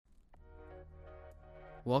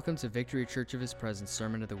Welcome to Victory Church of His Presence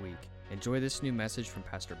Sermon of the Week. Enjoy this new message from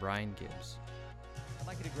Pastor Brian Gibbs. I'd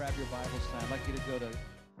like you to grab your Bibles tonight. I'd like you to go to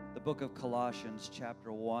the book of Colossians,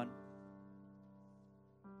 chapter 1.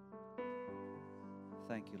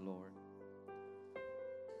 Thank you, Lord.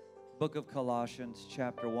 Book of Colossians,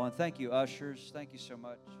 chapter 1. Thank you, ushers. Thank you so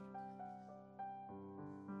much.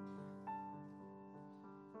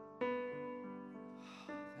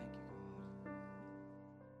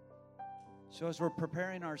 So as we're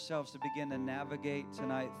preparing ourselves to begin to navigate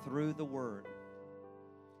tonight through the Word,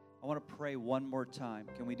 I want to pray one more time.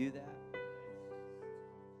 Can we do that?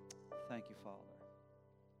 Thank you, Father.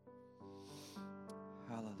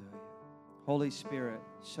 Hallelujah. Holy Spirit,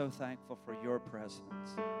 so thankful for your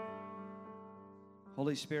presence.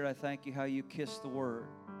 Holy Spirit, I thank you how you kiss the Word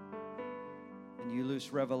and you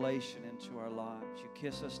loose revelation into our lives. You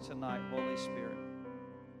kiss us tonight, Holy Spirit.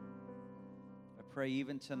 I pray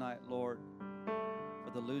even tonight, Lord,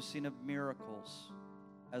 the loosing of miracles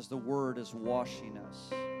as the Word is washing us.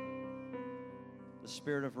 The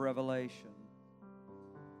Spirit of revelation.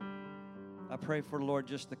 I pray for, Lord,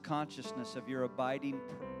 just the consciousness of your abiding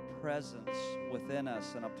presence within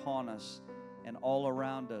us and upon us and all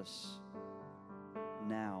around us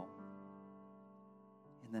now.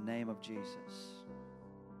 In the name of Jesus.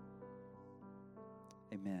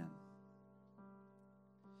 Amen.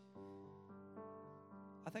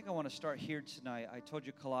 I think I want to start here tonight. I told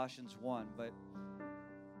you Colossians 1, but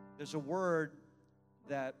there's a word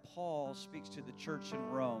that Paul speaks to the church in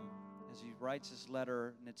Rome as he writes his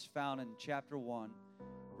letter, and it's found in chapter 1,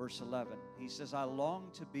 verse 11. He says, I long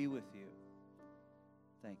to be with you.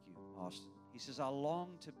 Thank you, Austin. He says, I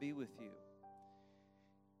long to be with you.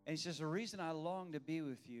 And he says, the reason I long to be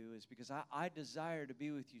with you is because I desire to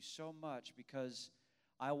be with you so much because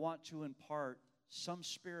I want to impart some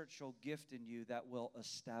spiritual gift in you that will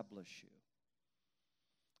establish you.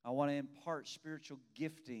 I want to impart spiritual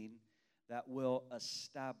gifting that will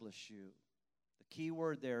establish you. The key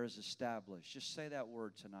word there is established. Just say that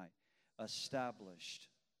word tonight. Established.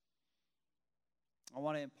 I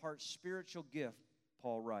want to impart spiritual gift,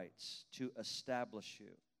 Paul writes, to establish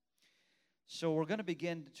you. So we're going to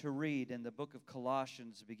begin to read in the book of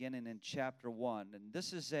Colossians, beginning in chapter 1. And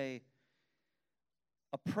this is a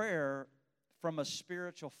prayer from a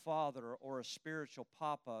spiritual father or a spiritual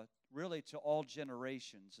papa, really to all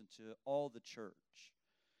generations and to all the church.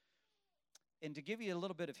 And to give you a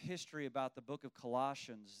little bit of history about the book of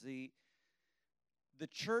Colossians, the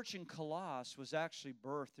church in Colossus was actually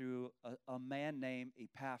birthed through a man named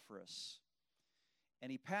Epaphras.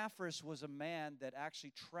 And Epaphras was a man that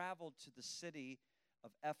actually traveled to the city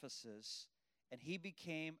of Ephesus, and he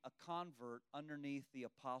became a convert underneath the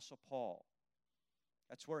Apostle Paul.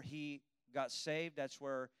 That's where he got saved. That's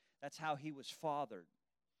how he was fathered.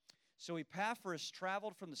 So Epaphras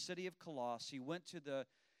traveled from the city of Colossus. He went to the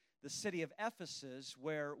city of Ephesus,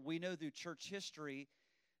 where we know through church history,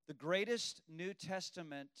 the greatest New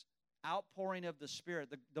Testament outpouring of the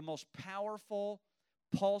Spirit, the most powerful,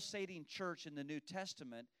 pulsating church in the New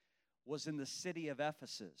Testament was in the city of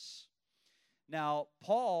Ephesus. Now,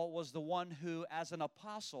 Paul was the one who, as an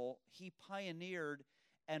apostle, he pioneered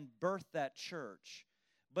and birthed that church.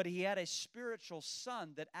 But he had a spiritual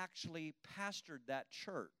son that actually pastored that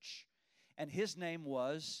church. And his name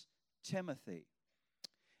was Timothy.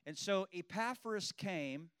 And so Epaphras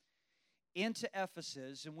came into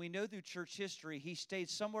Ephesus, and we know through church history he stayed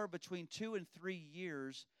somewhere between 2 and 3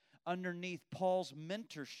 years underneath Paul's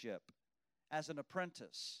mentorship as an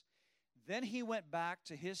apprentice. Then he went back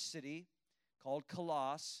to his city called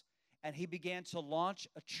Colossus, and he began to launch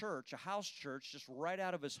a church, a house church, just right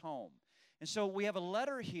out of his home. And so we have a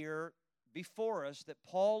letter here before us that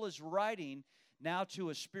Paul is writing now to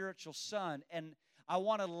a spiritual son. And I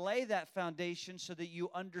want to lay that foundation so that you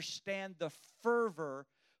understand the fervor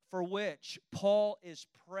for which Paul is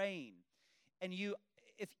praying. And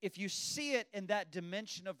if you see it in that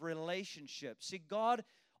dimension of relationship, see, God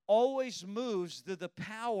always moves through the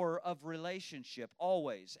power of relationship,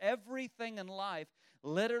 always. Everything in life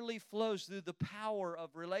literally flows through the power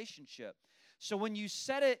of relationship. So when you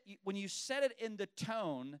set it in the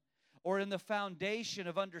tone or in the foundation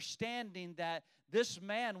of understanding that this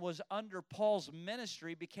man was under Paul's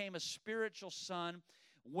ministry, became a spiritual son,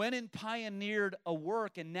 went and pioneered a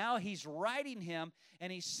work, and now he's writing him,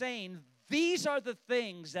 and he's saying, these are the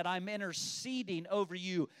things that I'm interceding over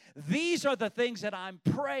you. These are the things that I'm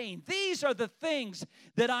praying. These are the things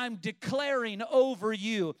that I'm declaring over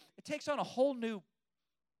you. It takes on a whole new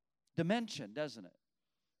dimension, doesn't it?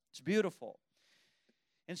 It's beautiful.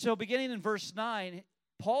 And so beginning in verse 9,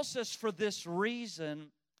 Paul says, for this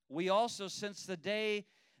reason, we also, since the day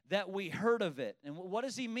that we heard of it. And what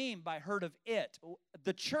does he mean by heard of it?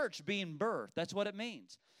 The church being birthed. That's what it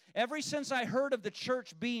means. Ever since I heard of the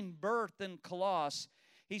church being birthed in Colossus,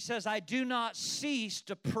 he says, I do not cease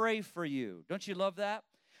to pray for you. Don't you love that?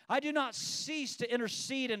 I do not cease to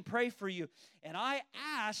intercede and pray for you. And I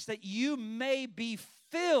ask that you may be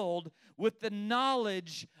filled with the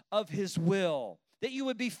knowledge of his will. That you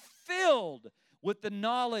would be filled with the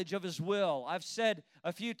knowledge of his will. I've said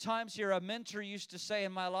a few times here, a mentor used to say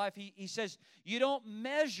in my life, he says, you don't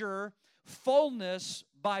measure fullness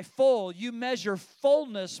by full. You measure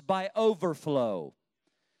fullness by overflow.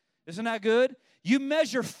 Isn't that good? You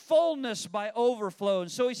measure fullness by overflow.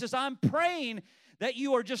 And so he says, I'm praying that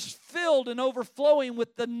you are just filled and overflowing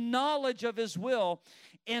with the knowledge of his will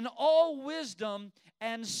in all wisdom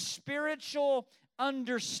and spiritual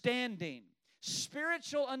understanding.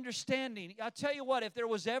 Spiritual understanding. I'll tell you what, if there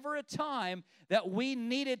was ever a time that we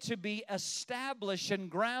needed to be established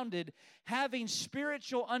and grounded, having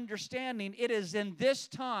spiritual understanding, it is in this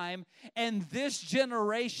time and this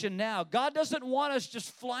generation now. God doesn't want us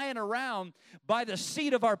just flying around by the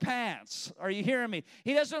seat of our pants. Are you hearing me?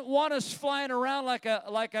 He doesn't want us flying around like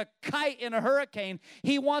a kite in a hurricane.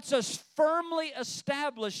 He wants us firmly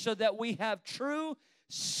established so that we have true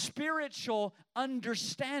spiritual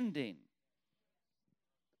understanding.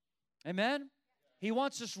 Amen? He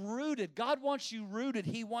wants us rooted. God wants you rooted.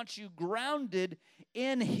 He wants you grounded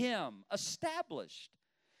in him, established.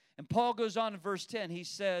 And Paul goes on in verse 10. He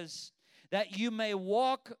says, that you may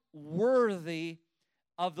walk worthy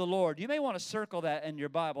of the Lord. You may want to circle that in your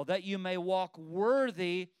Bible, that you may walk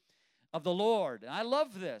worthy of the Lord. And I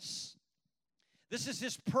love this. This is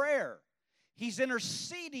his prayer. He's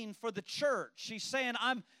interceding for the church. He's saying,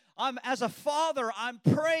 I'm as a father, I'm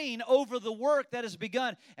praying over the work that has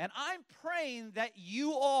begun. And I'm praying that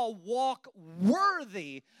you all walk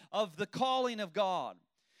worthy of the calling of God.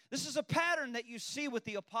 This is a pattern that you see with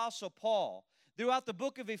the Apostle Paul throughout the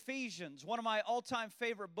book of Ephesians, one of my all-time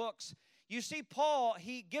favorite books. You see Paul,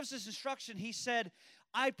 he gives this instruction. He said,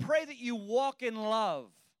 I pray that you walk in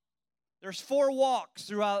love. There's 4 walks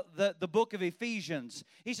throughout the book of Ephesians.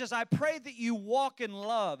 He says, I pray that you walk in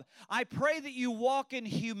love. I pray that you walk in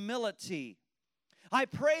humility. I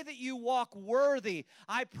pray that you walk worthy.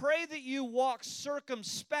 I pray that you walk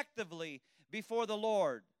circumspectively before the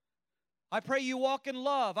Lord. I pray you walk in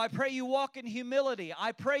love. I pray you walk in humility.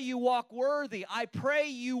 I pray you walk worthy. I pray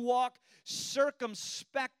you walk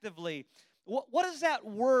circumspectively. What does that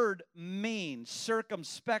word mean,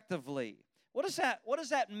 circumspectively? What does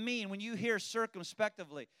that mean when you hear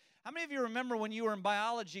circumspectively? How many of you remember when you were in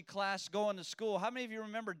biology class going to school? How many of you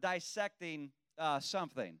remember dissecting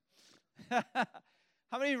something? How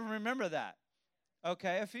many of you remember that?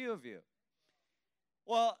 Okay, a few of you.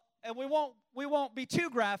 Well, and we won't be too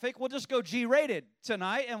graphic. We'll just go G-rated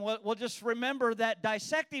tonight, and we'll just remember that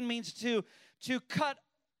dissecting means to cut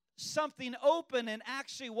something open, and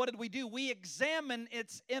actually, what did we do? We examine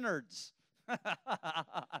its innards.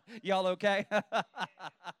 Y'all okay?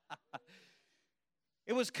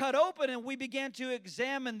 It was cut open and we began to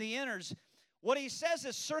examine the innards. What he says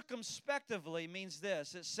is circumspectively means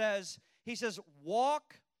this. He says,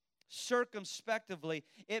 walk circumspectively.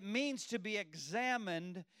 It means to be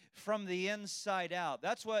examined from the inside out.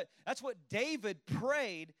 That's what David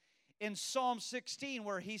prayed in Psalm 16,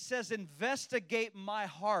 where he says, investigate my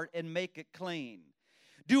heart and make it clean.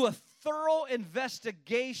 Do a thorough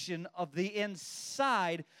investigation of the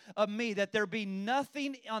inside of me, that there be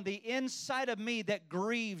nothing on the inside of me that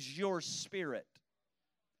grieves your spirit.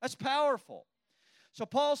 That's powerful. So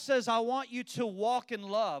Paul says, I want you to walk in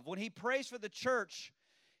love. When he prays for the church,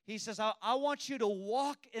 he says, I want you to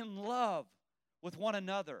walk in love with one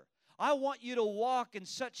another. I want you to walk in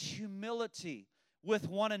such humility with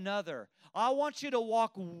one another. I want you to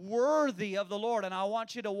walk worthy of the Lord, and I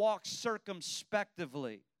want you to walk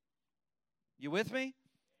circumspectively. You with me?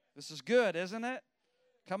 This is good, isn't it?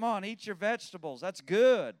 Come on, eat your vegetables. That's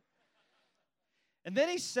good. And then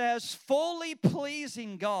he says, fully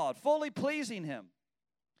pleasing God, fully pleasing him,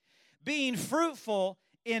 being fruitful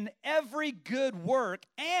in every good work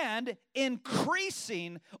and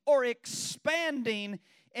increasing or expanding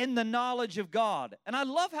in the knowledge of God. And I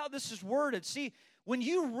love how this is worded. See, when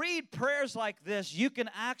you read prayers like this, you can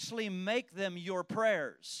actually make them your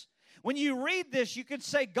prayers. When you read this, you can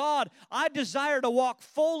say, God, I desire to walk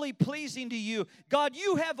fully pleasing to you. God,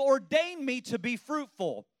 you have ordained me to be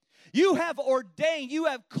fruitful. You have ordained, you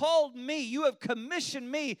have called me, you have commissioned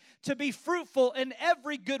me to be fruitful in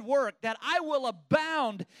every good work, that I will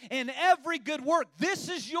abound in every good work. This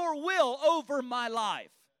is your will over my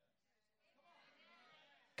life.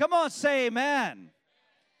 Come on, say amen.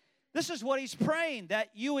 This is what he's praying, that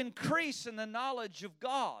you increase in the knowledge of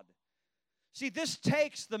God. See, this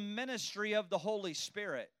takes the ministry of the Holy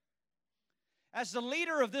Spirit. As the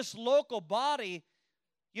leader of this local body,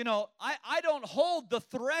 you know, I don't hold the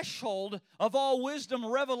threshold of all wisdom,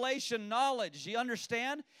 revelation, knowledge. You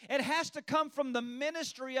understand? It has to come from the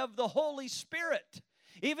ministry of the Holy Spirit.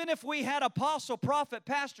 Even if we had apostle, prophet,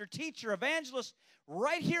 pastor, teacher, evangelist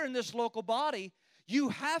right here in this local body, you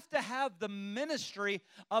have to have the ministry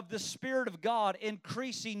of the Spirit of God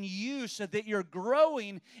increasing you so that you're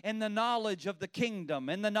growing in the knowledge of the kingdom,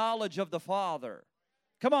 in the knowledge of the Father.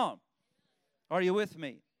 Come on. Are you with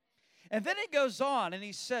me? And then it goes on and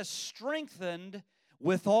he says, strengthened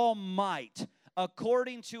with all might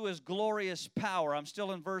according to his glorious power. I'm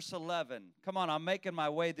still in verse 11. Come on, I'm making my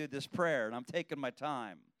way through this prayer and I'm taking my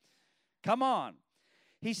time. Come on.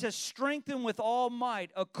 He says, strengthen with all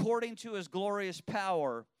might according to his glorious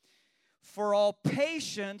power for all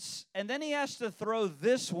patience. And then he has to throw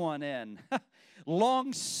this one in.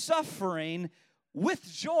 Long suffering with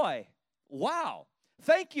joy. Wow.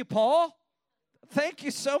 Thank you, Paul. Thank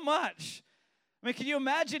you so much. I mean, can you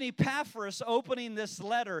imagine Epaphras opening this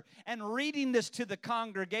letter and reading this to the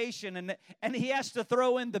congregation, and he has to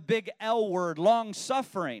throw in the big L word, long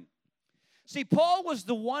suffering. See, Paul was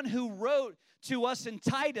the one who wrote to us in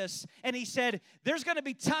Titus, and he said, there's going to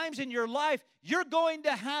be times in your life you're going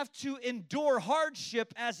to have to endure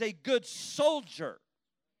hardship as a good soldier.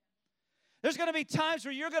 There's going to be times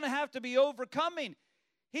where you're going to have to be overcoming.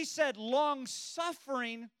 He said, long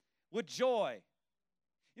suffering with joy.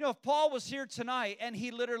 You know, if Paul was here tonight, and he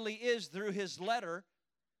literally is through his letter,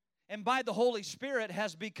 and by the Holy Spirit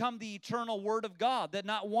has become the eternal Word of God, that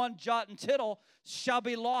not one jot and tittle shall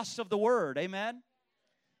be lost of the Word. Amen?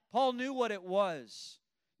 Paul knew what it was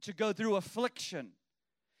to go through affliction.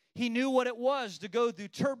 He knew what it was to go through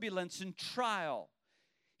turbulence and trial.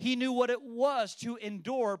 He knew what it was to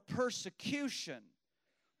endure persecution.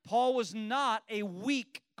 Paul was not a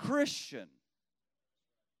weak Christian.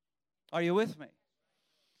 Are you with me?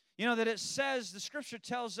 You know that it says, the Scripture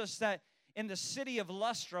tells us that in the city of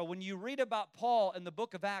Lystra, when you read about Paul in the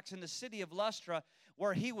book of Acts in the city of Lystra,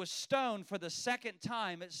 where he was stoned for the second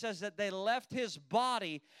time, it says that they left his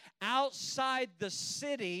body outside the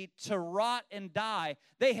city to rot and die.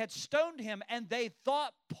 They had stoned him, and they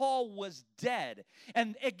thought Paul was dead.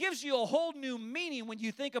 And it gives you a whole new meaning when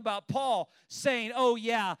you think about Paul saying, oh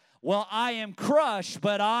yeah, well, I am crushed,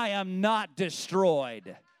 but I am not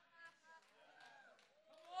destroyed.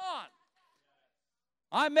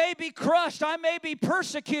 I may be crushed, I may be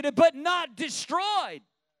persecuted, but not destroyed.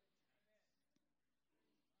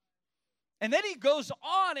 And then he goes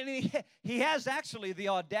on, and he has actually the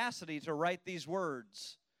audacity to write these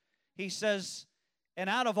words. He says, and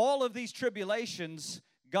out of all of these tribulations,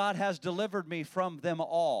 God has delivered me from them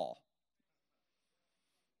all.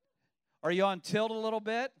 Are you on tilt a little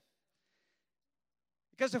bit?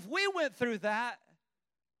 Because if we went through that,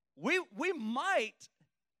 we might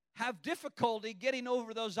have difficulty getting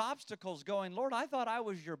over those obstacles going, Lord, I thought I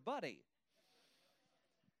was your buddy.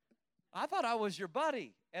 I thought I was your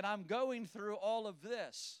buddy, and I'm going through all of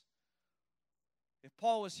this. If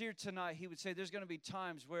Paul was here tonight, he would say there's going to be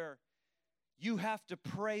times where you have to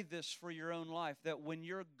pray this for your own life, that when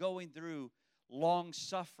you're going through long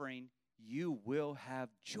suffering, you will have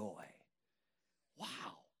joy. Wow.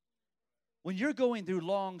 When you're going through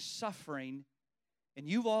long suffering, and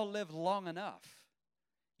you've all lived long enough,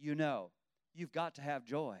 you know you've got to have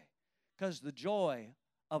joy, because the joy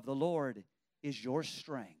of the Lord is your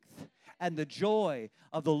strength. And the joy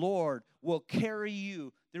of the Lord will carry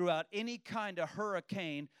you throughout any kind of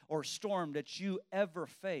hurricane or storm that you ever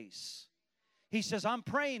face. He says, I'm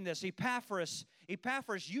praying this. Epaphras,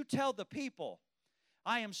 you tell the people,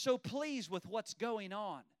 I am so pleased with what's going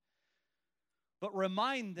on. But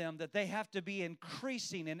remind them that they have to be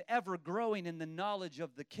increasing and ever growing in the knowledge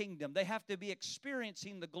of the kingdom. They have to be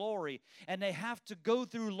experiencing the glory, and they have to go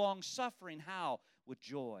through long suffering. How? With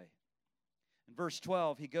joy. In verse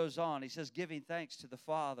 12, he goes on. He says, giving thanks to the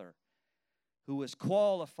Father who has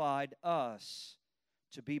qualified us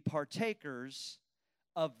to be partakers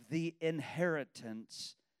of the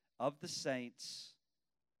inheritance of the saints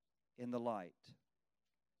in the light.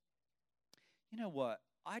 You know what?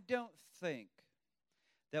 I don't think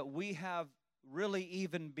that we have really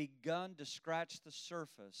even begun to scratch the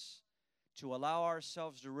surface to allow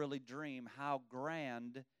ourselves to really dream how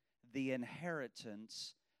grand the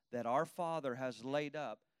inheritance that our Father has laid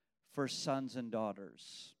up for sons and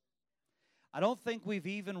daughters. I don't think we've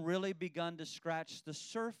even really begun to scratch the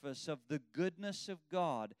surface of the goodness of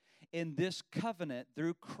God in this covenant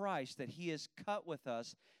through Christ that He has cut with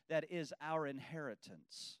us, that is our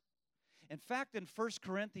inheritance. In fact, in 1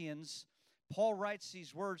 Corinthians, Paul writes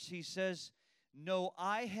these words. He says, no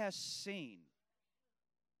eye has seen,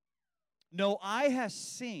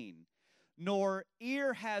 nor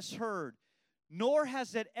ear has heard, nor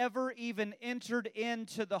has it ever even entered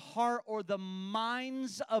into the heart or the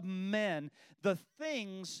minds of men the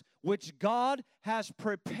things which God has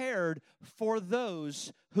prepared for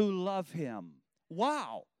those who love Him.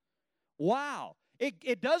 Wow. Wow.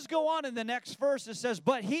 It does go on in the next verse. It says,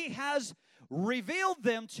 but He has revealed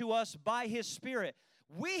them to us by His Spirit.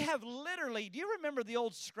 We have literally, do you remember the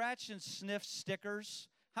old scratch and sniff stickers?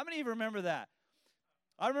 How many of you remember that?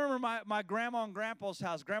 I remember my grandma and grandpa's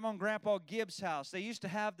house, Grandma and Grandpa Gibbs' house. They used to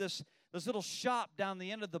have this little shop down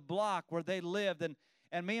the end of the block where they lived,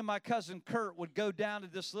 and me and my cousin Kurt would go down to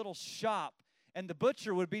this little shop, and the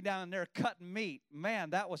butcher would be down there cutting meat.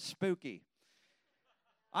 Man, that was spooky.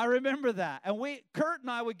 I remember that. And Kurt and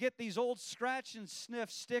I would get these old scratch and sniff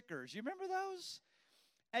stickers. You remember those?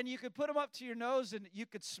 And you could put them up to your nose and you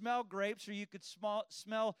could smell grapes or you could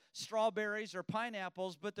smell strawberries or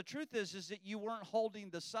pineapples. But the truth is that you weren't holding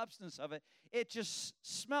the substance of it. It just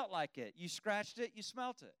smelled like it. You scratched it, you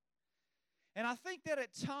smelt it. And I think that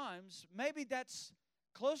at times, maybe that's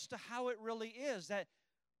close to how it really is, that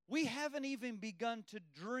we haven't even begun to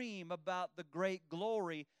dream about the great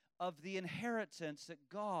glory of the inheritance that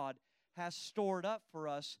God has stored up for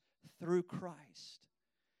us through Christ.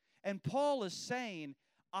 And Paul is saying,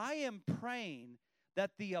 I am praying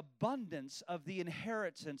that the abundance of the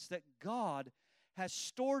inheritance that God has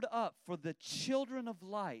stored up for the children of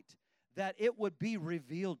light, that it would be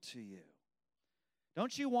revealed to you.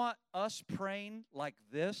 Don't you want us praying like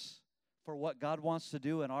this for what God wants to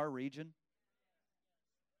do in our region?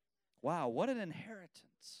 Wow, what an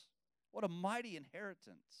inheritance. What a mighty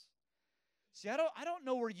inheritance. See, I don't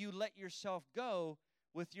know where you let yourself go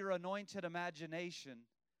with your anointed imagination.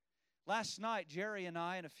 Last night, Jerry and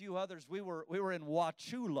I and a few others, we were in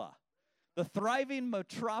Wauchula, the thriving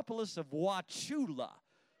metropolis of Wauchula,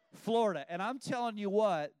 Florida. And I'm telling you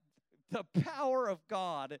what, the power of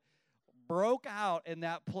God broke out in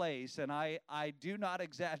that place, and I do not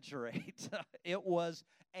exaggerate. It was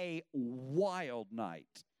a wild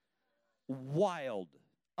night. Wild,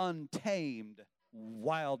 untamed,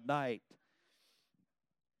 wild night.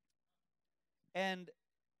 And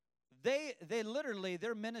they literally,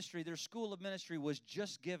 their ministry, their school of ministry was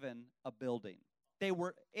just given a building. They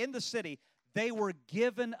were in the city. They were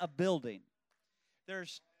given a building.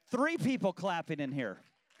 There's 3 people clapping in here.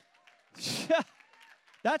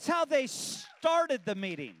 That's how they started the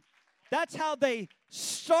meeting. That's how they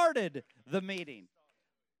started the meeting.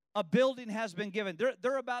 A building has been given.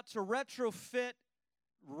 They're about to retrofit,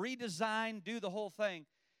 redesign, do the whole thing.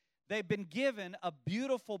 They've been given a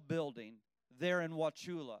beautiful building there in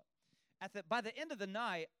Wauchula. By the end of the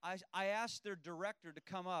night, I asked their director to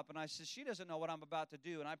come up, and I said, she doesn't know what I'm about to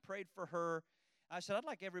do. And I prayed for her. I said, I'd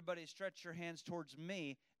like everybody to stretch your hands towards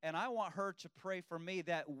me, and I want her to pray for me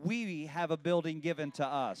that we have a building given to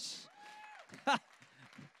us.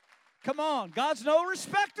 Come on, God's no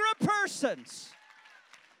respecter of persons.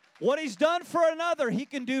 What He's done for another, He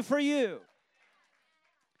can do for you.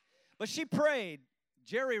 But she prayed.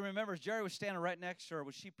 Jerry remembers, Jerry was standing right next to her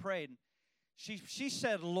when she prayed. She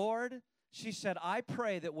said, Lord, she said, I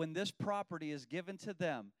pray that when this property is given to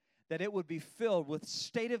them, that it would be filled with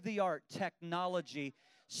state-of-the-art technology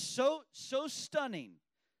so stunning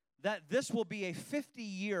that this will be a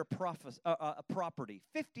 50-year property,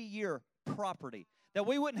 50-year property, that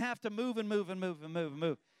we wouldn't have to move and move and move and move and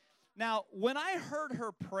move. Now, when I heard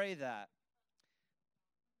her pray that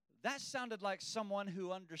sounded like someone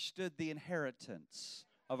who understood the inheritance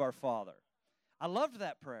of our Father. I loved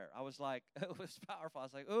that prayer. I was like, it was powerful. I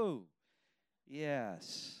was like, ooh,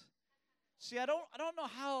 yes. See, I don't know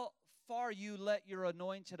how far you let your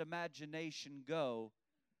anointed imagination go,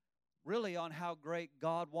 really, on how great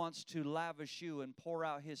God wants to lavish you and pour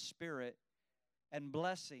out His Spirit and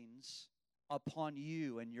blessings upon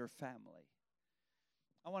you and your family.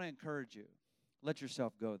 I want to encourage you. Let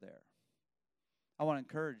yourself go there. I want to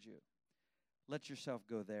encourage you. Let yourself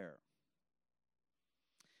go there.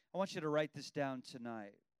 I want you to write this down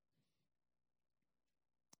tonight.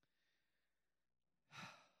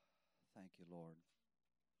 Thank you, Lord.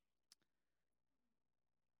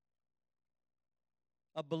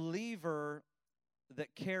 A believer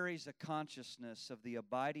that carries a consciousness of the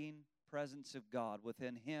abiding presence of God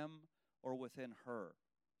within him or within her,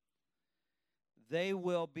 they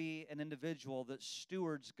will be an individual that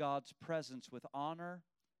stewards God's presence with honor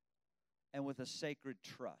and with a sacred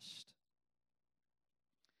trust.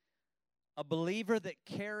 A believer that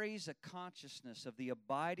carries a consciousness of the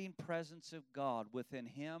abiding presence of God within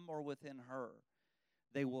him or within her,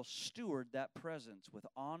 they will steward that presence with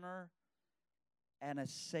honor and a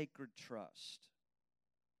sacred trust.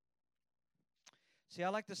 See, I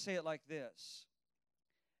like to say it like this.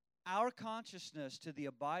 Our consciousness to the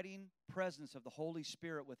abiding presence of the Holy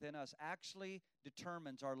Spirit within us actually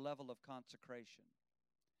determines our level of consecration.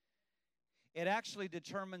 It actually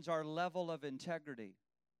determines our level of integrity.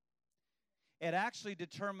 It actually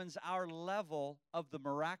determines our level of the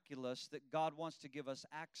miraculous that God wants to give us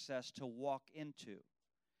access to walk into.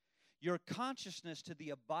 Your consciousness to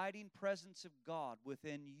the abiding presence of God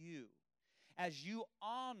within you, as you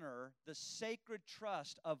honor the sacred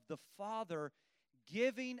trust of the Father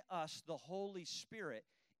giving us the Holy Spirit,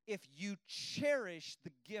 if you cherish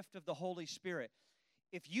the gift of the Holy Spirit,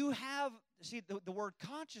 if you have, see, the word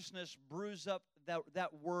consciousness brews up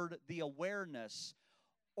that word, the awareness,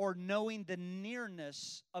 or knowing the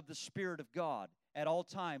nearness of the Spirit of God at all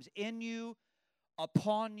times, in you,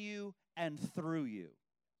 upon you, and through you.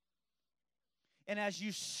 And as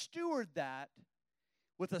you steward that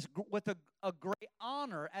with a great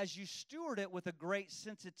honor, as you steward it with a great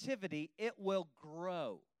sensitivity, it will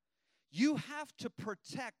grow. You have to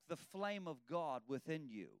protect the flame of God within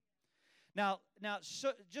you. Now,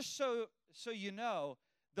 just so you know,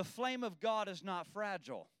 the flame of God is not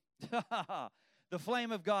fragile. The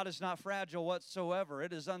flame of God is not fragile whatsoever.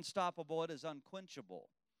 It is unstoppable. It is unquenchable.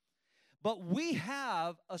 But we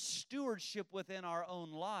have a stewardship within our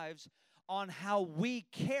own lives on how we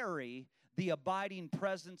carry the abiding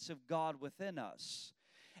presence of God within us.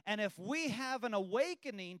 And if we have an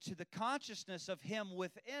awakening to the consciousness of Him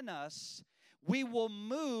within us, we will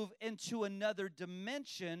move into another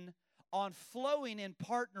dimension on flowing and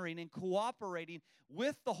partnering and cooperating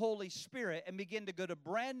with the Holy Spirit and begin to go to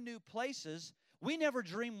brand new places we never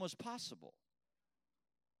dreamed was possible.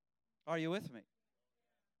 Are you with me?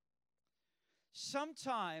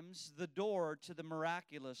 Sometimes the door to the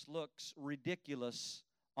miraculous looks ridiculous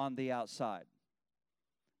on the outside.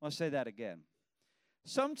 I'll say that again.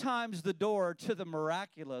 Sometimes the door to the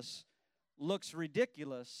miraculous looks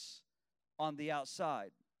ridiculous on the outside.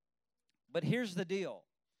 But here's the deal.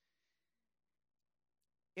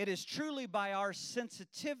 It is truly by our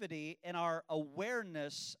sensitivity and our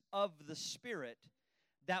awareness of the Spirit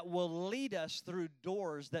that will lead us through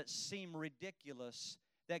doors that seem ridiculous,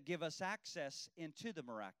 that give us access into the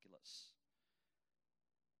miraculous.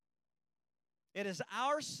 It is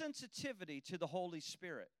our sensitivity to the Holy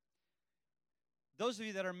Spirit. Those of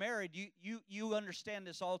you that are married, you understand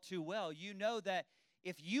this all too well. You know that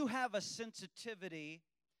if you have a sensitivity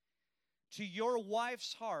to your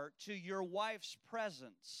wife's heart, to your wife's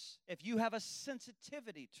presence, if you have a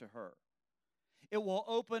sensitivity to her, it will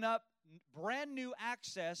open up brand new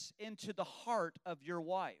access into the heart of your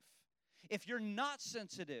wife. If you're not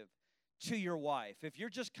sensitive to your wife, if you're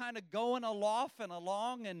just kind of going aloft and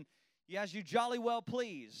along and as you jolly well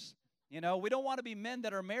please, we don't want to be men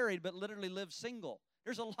that are married but literally live single.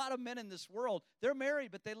 There's a lot of men in this world, they're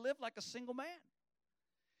married but they live like a single man.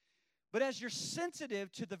 But as you're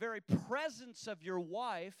sensitive to the very presence of your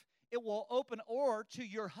wife, it will open, or to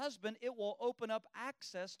your husband, it will open up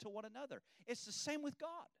access to one another. It's the same with God.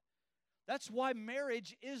 That's why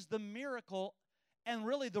marriage is the miracle and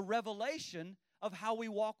really the revelation of how we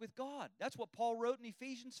walk with God. That's what Paul wrote in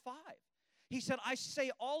Ephesians 5. He said, I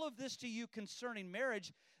say all of this to you concerning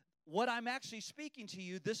marriage. What I'm actually speaking to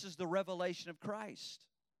you, this is the revelation of Christ.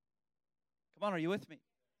 Come on, are you with me?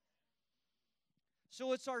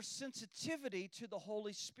 So it's our sensitivity to the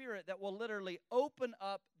Holy Spirit that will literally open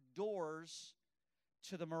up doors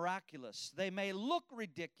to the miraculous. They may look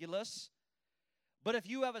ridiculous, but if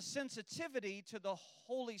you have a sensitivity to the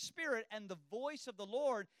Holy Spirit and the voice of the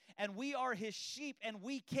Lord, and we are His sheep and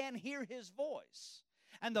we can hear His voice,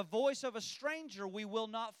 and the voice of a stranger we will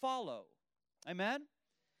not follow. Amen?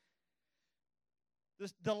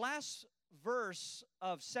 The last verse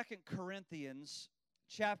of 2 Corinthians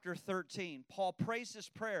chapter 13, Paul prays this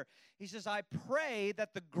prayer. He says, I pray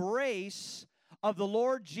that the grace of the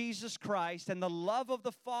Lord Jesus Christ and the love of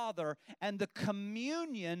the Father and the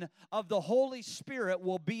communion of the Holy Spirit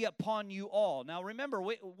will be upon you all. Now remember,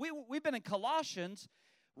 we've been in Colossians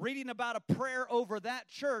reading about a prayer over that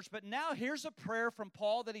church, but now here's a prayer from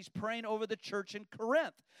Paul that he's praying over the church in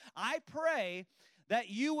Corinth. I pray that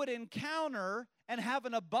you would encounter and have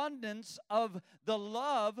an abundance of the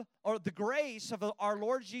love or the grace of our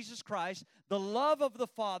Lord Jesus Christ, the love of the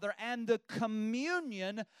Father, and the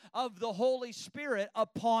communion of the Holy Spirit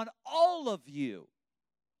upon all of you.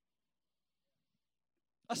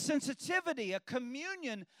 A sensitivity, a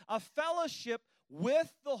communion, a fellowship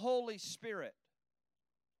with the Holy Spirit.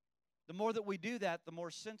 The more that we do that, the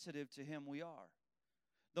more sensitive to Him we are.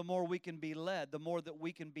 The more we can be led, the more that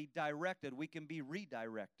we can be directed, we can be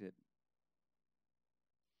redirected.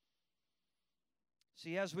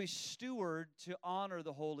 See, as we steward to honor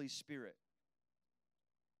the Holy Spirit,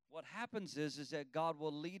 what happens is that God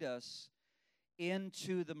will lead us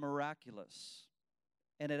into the miraculous,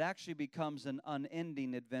 and it actually becomes an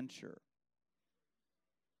unending adventure.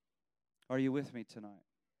 Are you with me tonight?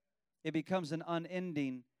 It becomes an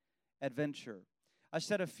unending adventure. I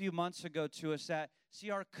said a few months ago to us that, see,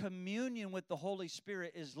 our communion with the Holy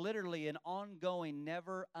Spirit is literally an ongoing,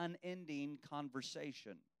 never unending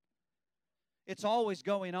conversation. It's always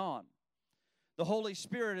going on. The Holy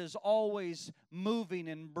Spirit is always moving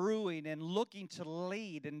and brewing and looking to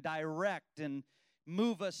lead and direct and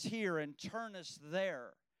move us here and turn us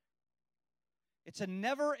there. It's a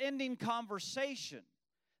never-ending conversation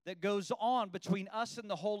that goes on between us and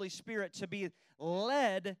the Holy Spirit to be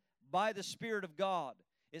led by the Spirit of God.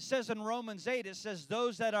 It says in Romans 8, it says,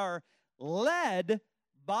 those that are led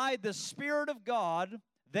by the Spirit of God,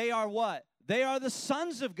 they are what? They are the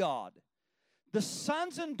sons of God. The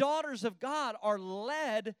sons and daughters of God are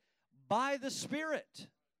led by the Spirit.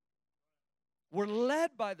 We're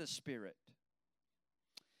led by the Spirit.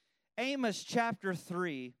 Amos chapter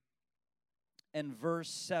 3 and verse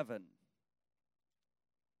 7.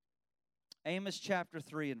 Amos chapter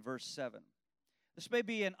 3 and verse 7. This may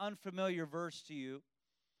be an unfamiliar verse to you.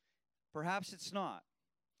 Perhaps it's not.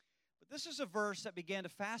 But this is a verse that began to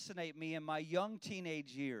fascinate me in my young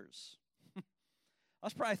teenage years. I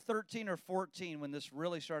was probably 13 or 14 when this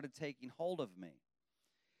really started taking hold of me.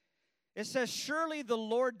 It says, surely the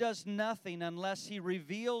Lord does nothing unless He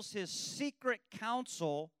reveals His secret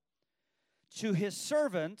counsel to His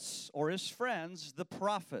servants or His friends, the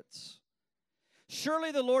prophets.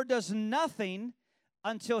 Surely the Lord does nothing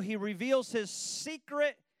until He reveals His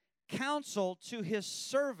secret counsel to His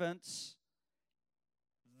servants,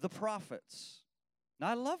 the prophets. Now,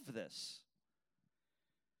 I love this.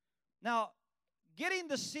 Now, getting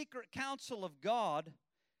the secret counsel of God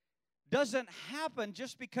doesn't happen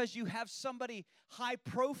just because you have somebody high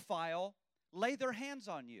profile lay their hands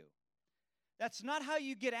on you. That's not how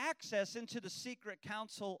you get access into the secret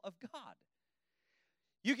counsel of God.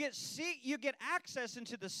 You get access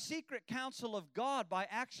into the secret counsel of God by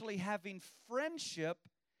actually having friendship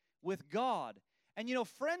with God. And you know,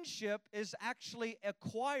 friendship is actually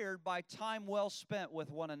acquired by time well spent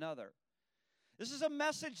with one another. This is a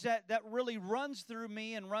message that really runs through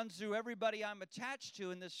me and runs through everybody I'm attached to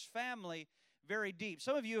in this family very deep.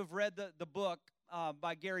 Some of you have read the book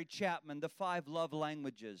by Gary Chapman, The 5 Love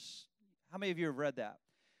Languages. How many of you have read that?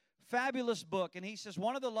 Fabulous book, and he says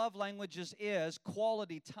one of the love languages is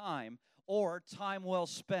quality time or time well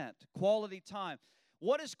spent. Quality time.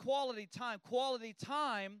 What is quality time? Quality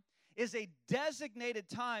time is a designated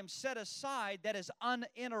time set aside that is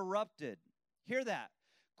uninterrupted. Hear that.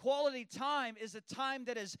 Quality time is a time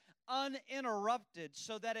that is uninterrupted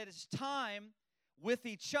so that it is time with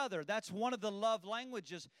each other. That's one of the love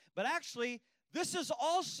languages. But actually, this is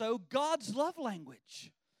also God's love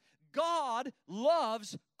language. God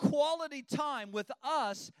loves quality time with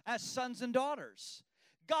us as sons and daughters.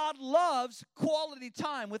 God loves quality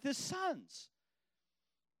time with His sons.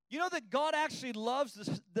 You know that God actually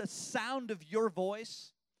loves the sound of your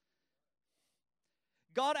voice?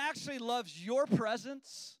 God actually loves your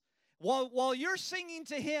presence. While you're singing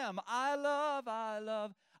to Him, I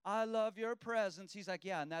love your presence. He's like,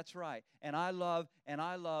 yeah, and that's right. And I love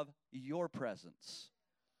your presence.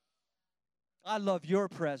 I love your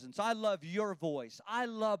presence. I love your voice. I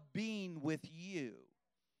love being with you.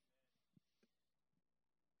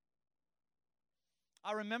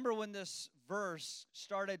 I remember when this verse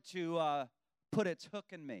started to put its hook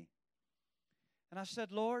in me. And I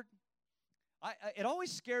said, Lord, it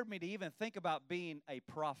always scared me to even think about being a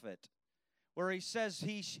prophet, where he says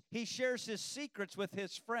he shares his secrets with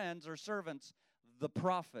his friends or servants, the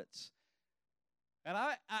prophets. And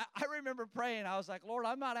I remember praying, I was like, Lord,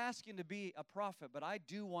 I'm not asking to be a prophet, but I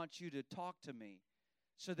do want you to talk to me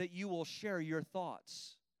so that you will share your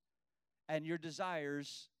thoughts and your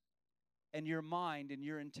desires and your mind and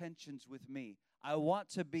your intentions with me. I want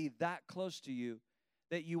to be that close to you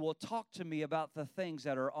that you will talk to me about the things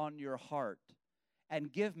that are on your heart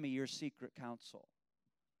and give me your secret counsel.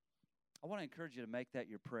 I want to encourage you to make that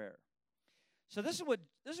your prayer. So this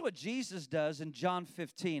is what Jesus does in John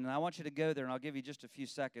 15, and I want you to go there, and I'll give you just a few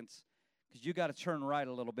seconds because you got to turn right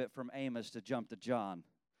a little bit from Amos to jump to John.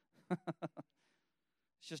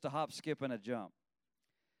 It's just a hop, skip, and a jump.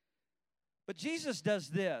 But Jesus does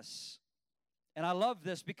this, and I love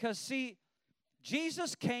this because, see,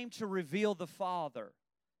 Jesus came to reveal the Father.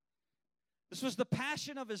 This was the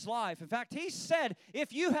passion of his life. In fact, he said,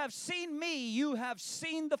 if you have seen me, you have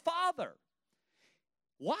seen the Father.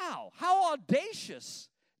 Wow, how audacious.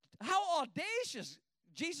 How audacious.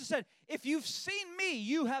 Jesus said, if you've seen me,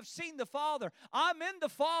 you have seen the Father. I'm in the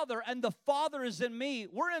Father, and the Father is in me.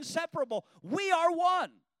 We're inseparable. We are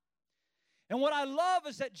one. And what I love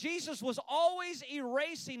is that Jesus was always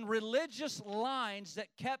erasing religious lines that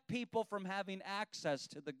kept people from having access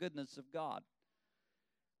to the goodness of God.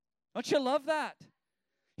 Don't you love that?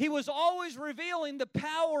 He was always revealing the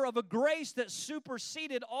power of a grace that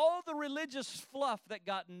superseded all the religious fluff that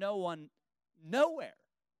got no one nowhere.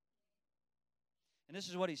 And this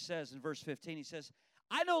is what he says in verse 15. He says,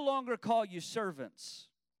 I no longer call you servants.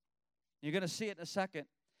 You're going to see it in a second.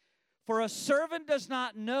 For a servant does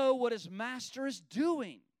not know what his master is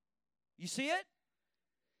doing. You see it?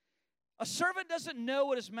 A servant doesn't know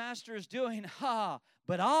what his master is doing.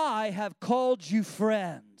 But I have called you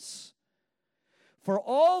friends. For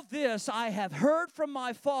all this I have heard from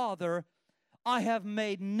my Father, I have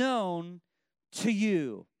made known to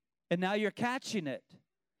you. And now you're catching it.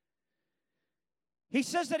 He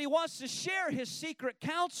says that he wants to share his secret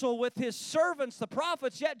counsel with his servants, the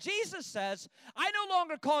prophets. Yet Jesus says, I no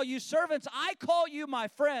longer call you servants, I call you my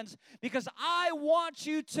friends, because I want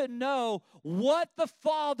you to know what the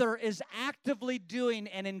Father is actively doing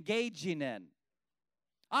and engaging in.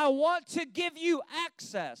 I want to give you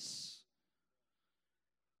access.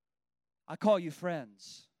 I call you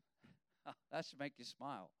friends. That should make you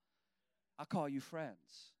smile. I call you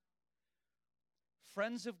friends.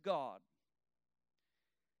 Friends of God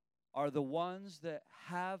are the ones that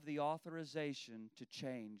have the authorization to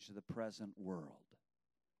change the present world.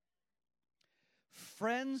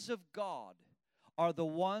 Friends of God are the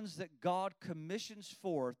ones that God commissions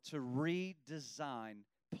forth to redesign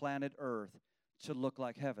planet Earth to look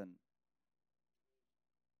like heaven.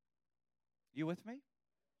 You with me?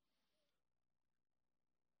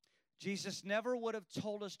 Jesus never would have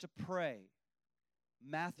told us to pray.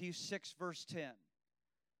 Matthew 6, verse 10.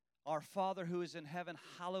 Our Father who is in heaven,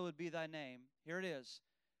 hallowed be thy name. Here it is.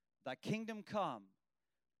 Thy kingdom come,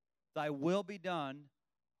 thy will be done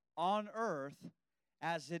on earth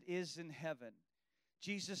as it is in heaven.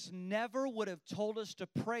 Jesus never would have told us to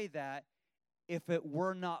pray that if it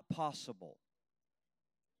were not possible.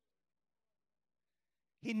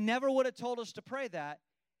 He never would have told us to pray that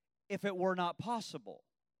if it were not possible.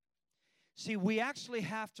 See, we actually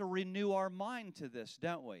have to renew our mind to this,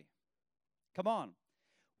 don't we? Come on.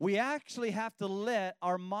 We actually have to let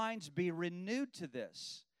our minds be renewed to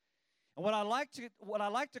this. And what I like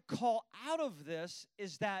to call out of this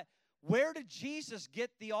is that where did Jesus get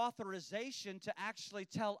the authorization to actually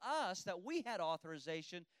tell us that we had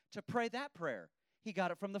authorization to pray that prayer? He got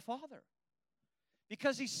it from the Father.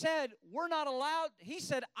 Because he said, we're not allowed, he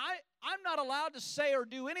said, I'm not allowed to say or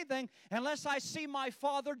do anything unless I see my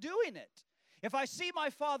Father doing it. If I see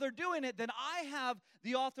my Father doing it, then I have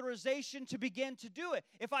the authorization to begin to do it.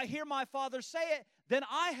 If I hear my Father say it, then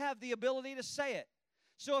I have the ability to say it.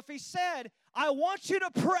 So if he said, I want you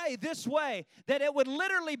to pray this way, that it would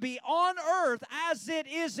literally be on earth as it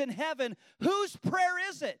is in heaven, whose prayer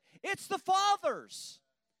is it? It's the Father's.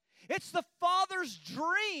 It's the Father's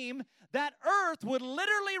dream that earth would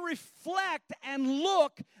literally reflect and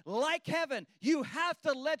look like heaven. You have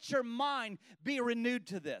to let your mind be renewed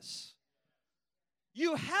to this.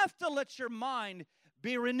 You have to let your mind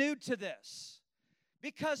be renewed to this.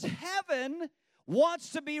 Because heaven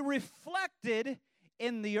wants to be reflected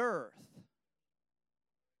in the earth.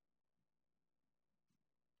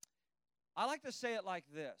 I like to say it like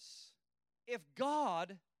this. If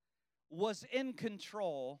God was in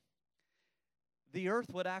control, the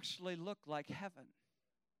earth would actually look like heaven.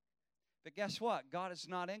 But guess what? God is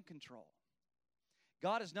not in control.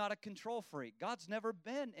 God is not a control freak. God's never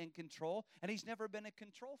been in control, and he's never been a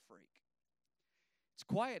control freak. It's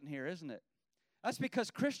quiet in here, isn't it? That's because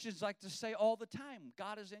Christians like to say all the time,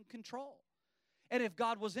 God is in control. And if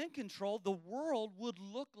God was in control, the world would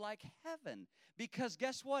look like heaven. Because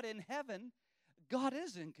guess what? In heaven, God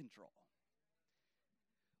is in control.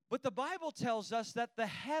 But the Bible tells us that the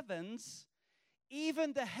heavens,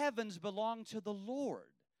 even the heavens, belong to the Lord.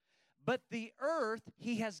 But the earth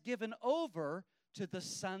he has given over to the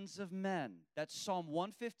sons of men. That's Psalm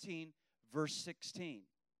 115, verse 16.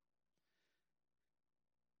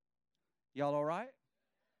 Y'all all right?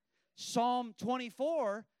 Psalm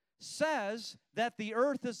 24 says that the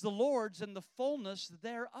earth is the Lord's and the fullness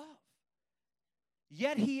thereof.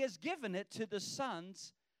 Yet he has given it to the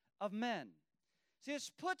sons of men. See, this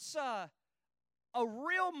puts a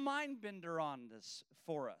real mind bender on this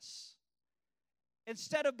for us.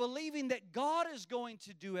 Instead of believing that God is going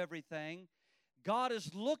to do everything, God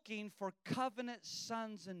is looking for covenant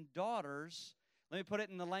sons and daughters. Let me put it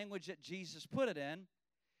in the language that Jesus put it in.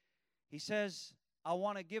 He says, I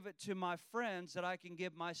want to give it to my friends that I can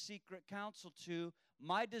give my secret counsel to,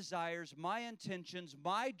 my desires, my intentions,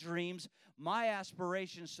 my dreams, my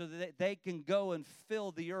aspirations, so that they can go and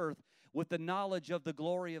fill the earth with the knowledge of the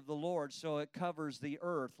glory of the Lord, so it covers the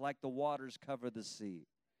earth like the waters cover the sea.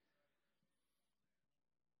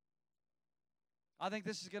 I think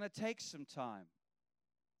this is going to take some time.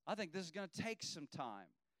 I think this is going to take some time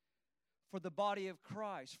for the body of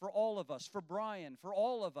Christ, for all of us, for Brian, for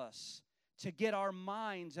all of us, to get our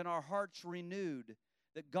minds and our hearts renewed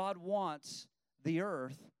that God wants the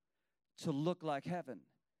earth to look like heaven.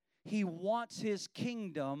 He wants His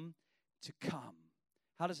kingdom to come.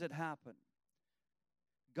 How does it happen?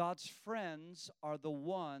 God's friends are the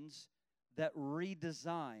ones that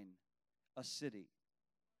redesign a city.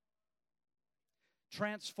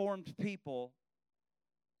 Transformed people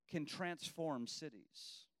can transform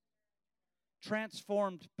cities.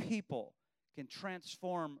 Transformed people can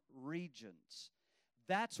transform regions.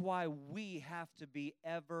 That's why we have to be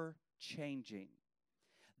ever changing.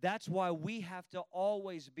 That's why we have to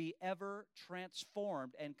always be ever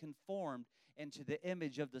transformed and conformed into the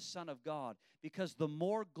image of the Son of God. Because the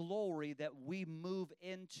more glory that we move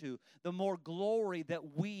into, the more glory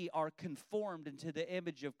that we are conformed into the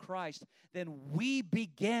image of Christ, then we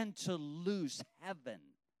begin to lose heaven.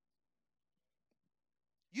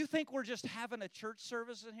 You think we're just having a church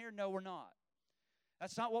service in here? No, we're not.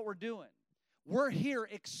 That's not what we're doing. We're here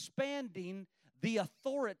expanding the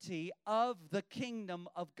authority of the kingdom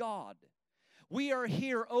of God. We are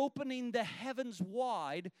here opening the heavens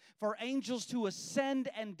wide for angels to ascend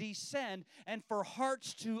and descend, and for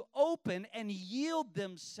hearts to open and yield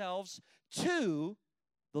themselves to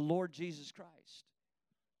the Lord Jesus Christ.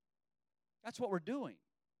 That's what we're doing.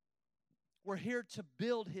 We're here to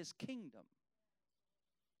build His kingdom.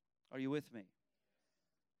 Are you with me?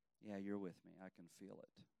 Yeah, you're with me. I can feel it.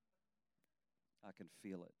 I can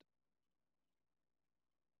feel it.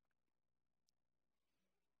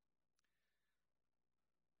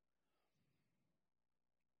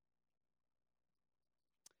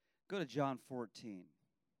 Go to John 14.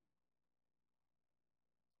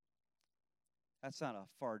 That's not a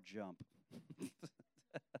far jump.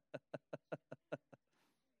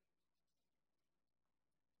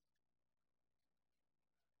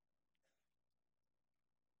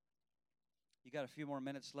 You got a few more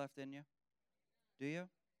minutes left in you? Do you?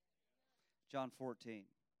 John 14.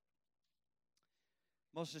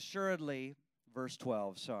 Most assuredly, verse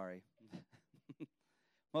 12, sorry.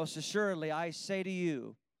 Most assuredly, I say to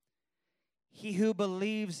you, he who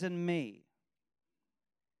believes in me,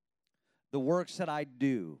 the works that I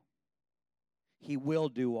do, he will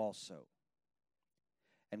do also.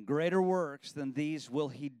 And greater works than these will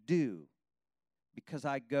he do, because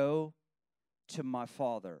I go to my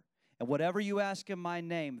Father. And whatever you ask in my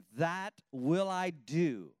name, that will I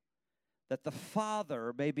do, that the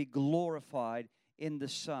Father may be glorified in the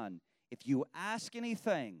Son. If you ask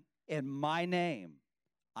anything in my name,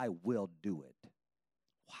 I will do it.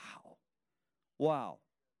 Wow. Wow.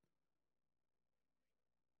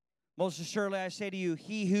 Most assuredly, I say to you,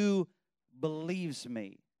 he who believes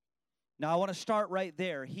me. Now, I want to start right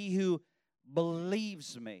there. He who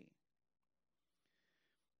believes me.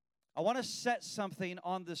 I want to set something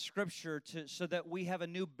on the scripture so that we have a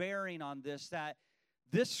new bearing on this, that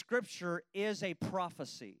this scripture is a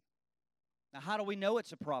prophecy. Now, how do we know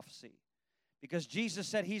it's a prophecy? Because Jesus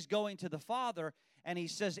said He's going to the Father, and He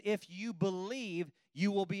says, if you believe, you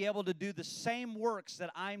will be able to do the same works that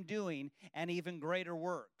I'm doing and even greater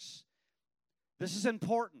works. This is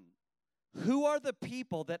important. Who are the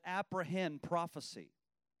people that apprehend prophecy?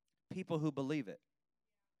 People who believe it.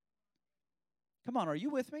 Come on, are you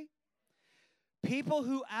with me? People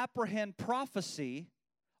who apprehend prophecy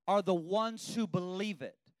are the ones who believe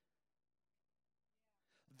it.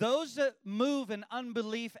 Those that move in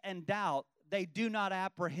unbelief and doubt, they do not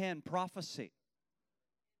apprehend prophecy.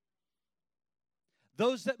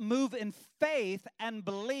 Those that move in faith and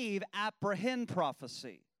believe apprehend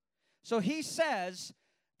prophecy. So He says,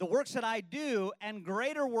 the works that I do and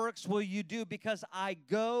greater works will you do because I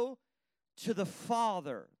go to the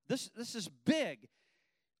Father. This is big.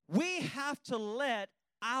 We have to let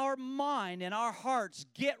our mind and our hearts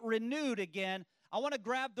get renewed again. I want to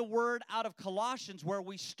grab the word out of Colossians where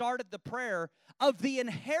we started the prayer of the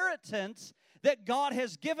inheritance that God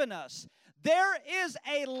has given us. There is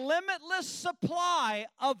a limitless supply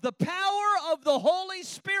of the power of of the Holy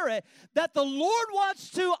Spirit that the Lord wants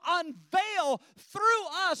to unveil through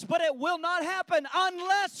us, but it will not happen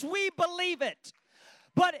unless we believe it.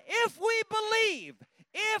 But if we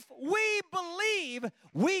believe,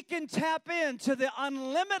 we can tap into the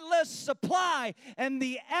unlimitless supply and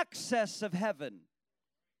the excess of heaven.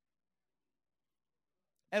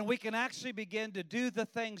 And we can actually begin to do the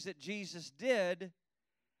things that Jesus did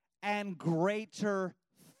and greater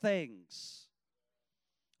things.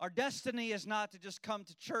 Our destiny is not to just come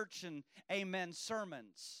to church and amen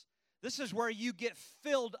sermons. This is where you get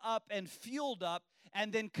filled up and fueled up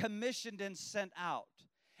and then commissioned and sent out.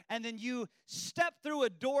 And then you step through a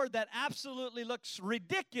door that absolutely looks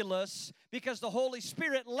ridiculous because the Holy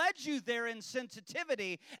Spirit led you there in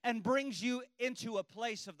sensitivity and brings you into a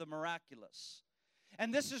place of the miraculous.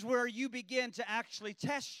 And this is where you begin to actually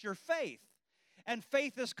test your faith. And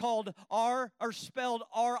faith is spelled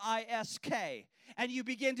R-I-S-K. And you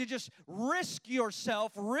begin to just risk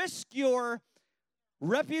yourself, risk your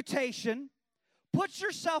reputation, put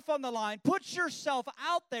yourself on the line, put yourself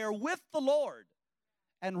out there with the Lord,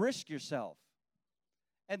 and risk yourself.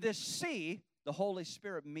 And this see the Holy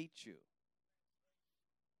Spirit meet you.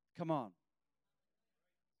 Come on.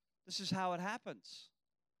 This is how it happens.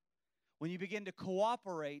 When you begin to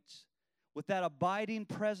cooperate with that abiding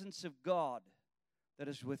presence of God that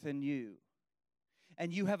is within you,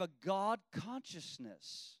 and you have a God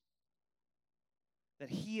consciousness that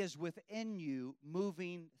He is within you,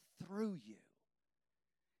 moving through you,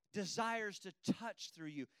 desires to touch through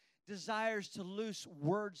you, desires to loose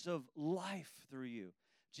words of life through you.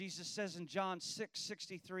 Jesus says in John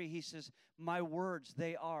 6:63, He says, my words,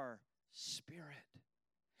 they are spirit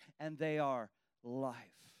and they are life.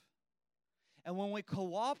 And when we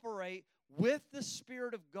cooperate with the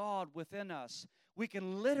Spirit of God within us, we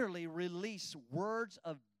can literally release words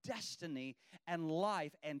of destiny and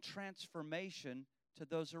life and transformation to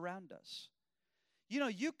those around us. You know,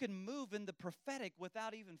 you can move in the prophetic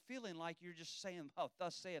without even feeling like you're just saying, oh,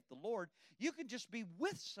 thus saith the Lord. You can just be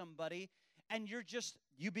with somebody and you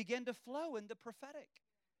begin to flow in the prophetic.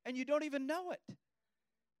 And you don't even know it.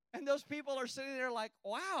 And those people are sitting there like,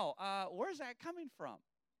 wow, where's that coming from?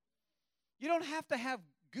 You don't have to have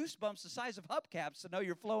goosebumps the size of hubcaps to know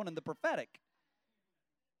you're flowing in the prophetic.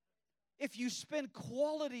 If you spend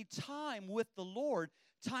quality time with the Lord,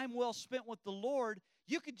 time well spent with the Lord,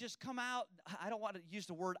 you can just come out. I don't want to use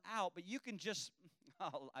the word out, but you can just,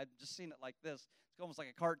 I've just seen it like this. It's almost like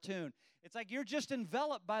a cartoon. It's like you're just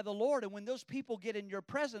enveloped by the Lord, and when those people get in your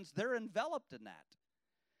presence, they're enveloped in that.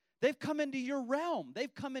 They've come into your realm.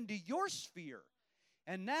 They've come into your sphere.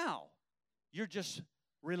 And now you're just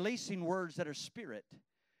releasing words that are spirit,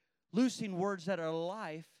 loosing words that are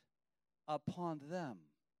life upon them.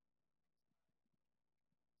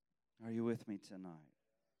 Are you with me tonight?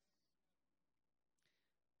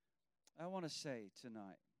 I want to say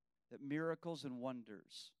tonight that miracles and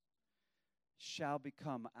wonders shall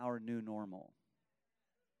become our new normal.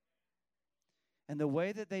 And the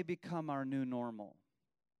way that they become our new normal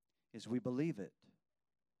is we believe it,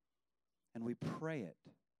 and we pray it,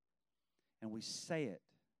 and we say it,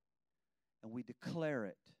 and we declare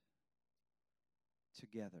it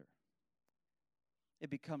together. It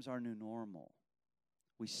becomes our new normal.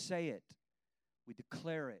 We say it, we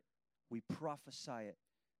declare it, we prophesy it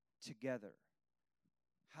together.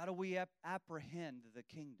 How do we apprehend the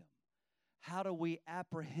kingdom? How do we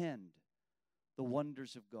apprehend the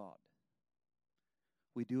wonders of God?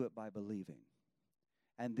 We do it by believing.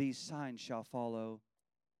 And these signs shall follow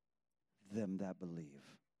them that believe.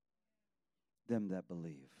 Them that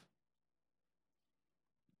believe.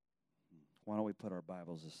 Why don't we put our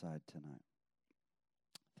Bibles aside tonight?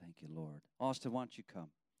 Thank you, Lord. Austin, why don't you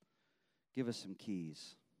come? Give us some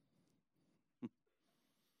keys.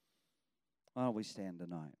 Why don't we stand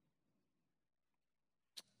tonight?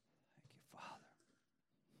 Thank you, Father.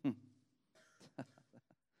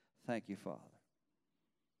 Thank you, Father.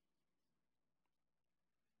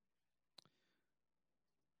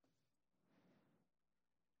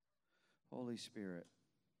 Holy Spirit,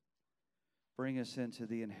 bring us into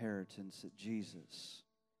the inheritance that Jesus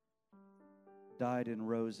died and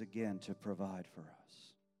rose again to provide for us.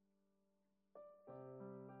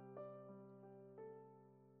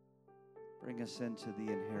 Bring us into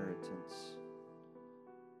the inheritance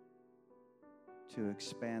to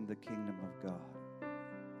expand the kingdom of God,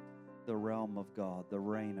 the realm of God, the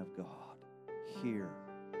reign of God, here,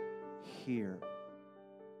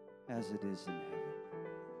 as it is in heaven.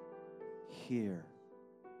 Here,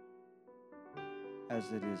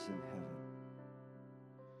 as it is in heaven.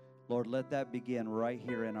 Lord, let that begin right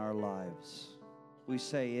here in our lives. We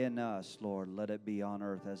say in us, Lord, let it be on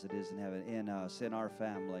earth as it is in heaven. In us, in our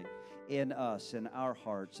family, in us, in our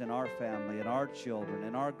hearts, in our family, in our children,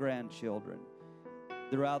 in our grandchildren,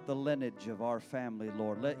 throughout the lineage of our family,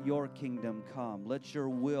 Lord. Let your kingdom come. Let your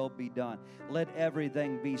will be done. Let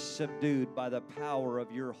everything be subdued by the power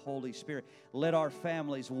of your Holy Spirit. Let our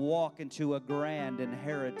families walk into a grand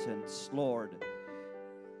inheritance, Lord.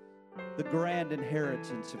 The grand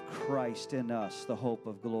inheritance of Christ in us, the hope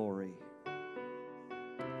of glory.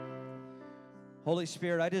 Holy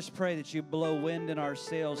Spirit, I just pray that you blow wind in our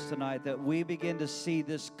sails tonight, that we begin to see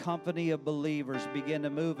this company of believers begin to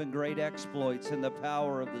move in great exploits in the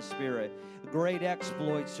power of the Spirit. Great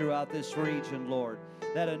exploits throughout this region, Lord.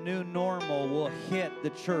 That a new normal will hit the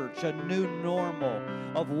church. A new normal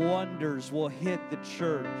of wonders will hit the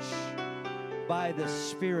church by the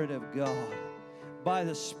Spirit of God, by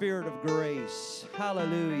the Spirit of grace.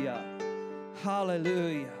 Hallelujah.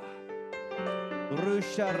 Hallelujah.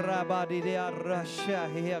 Rusha rabadi de arasha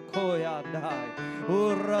hia koya dai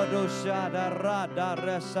uradosha da rada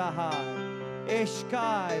resahai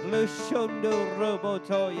ishkai lushondo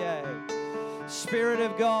robotoye. Spirit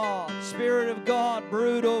of God,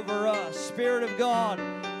 brood over us. Spirit of God,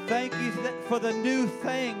 thank you for the new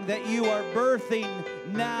thing that you are birthing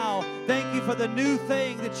now. Thank you for the new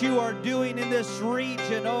thing that you are doing in this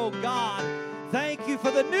region, oh God. Thank you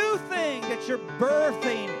for the new thing that you're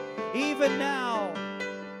birthing even now.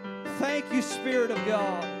 Thank you, Spirit of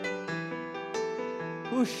God.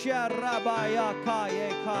 Usharabaya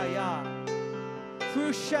kaye kaya.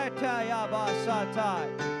 Kushataya basatai.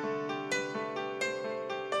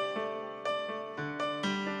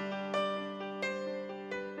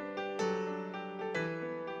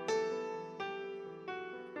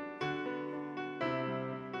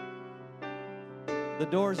 The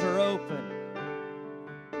doors are open.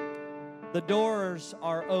 The doors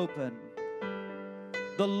are open.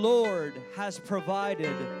 The Lord has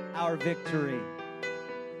provided our victory.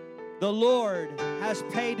 The Lord has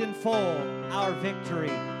paid in full our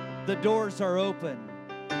victory. The doors are open.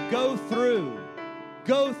 Go through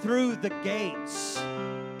the gates.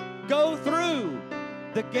 Go through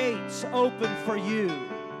the gates open for you.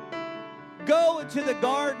 Go into the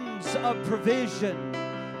gardens of provision.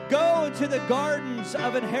 Go into the gardens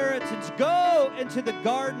of inheritance. Go into the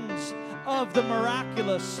gardens of the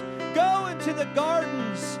miraculous. Go into the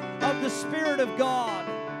gardens of the Spirit of God.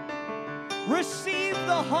 Receive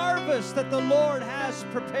the harvest that the Lord has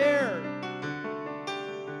prepared.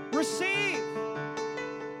 Receive.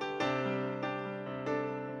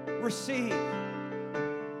 Receive.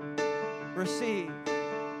 Receive.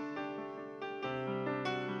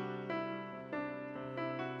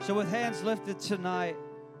 So with hands lifted tonight,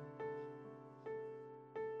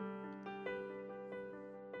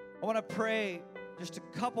 I want to pray just a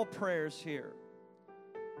couple prayers here.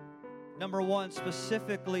 Number one,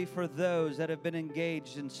 specifically for those that have been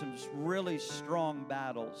engaged in some really strong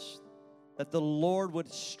battles, that the Lord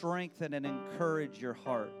would strengthen and encourage your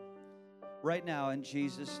heart. Right now, in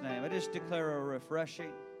Jesus' name, I just declare a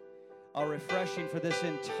refreshing for this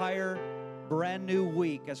entire brand new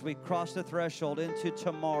week as we cross the threshold into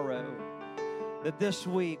tomorrow. That this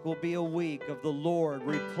week will be a week of the Lord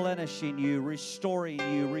replenishing you, restoring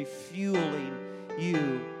you, refueling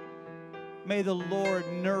you. May the Lord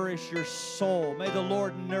nourish your soul. May the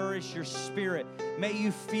Lord nourish your spirit. May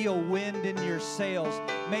you feel wind in your sails.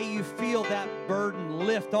 May you feel that burden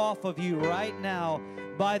lift off of you right now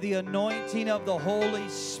by the anointing of the Holy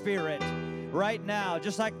Spirit. Right now,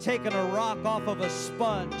 just like taking a rock off of a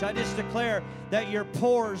sponge, I just declare that your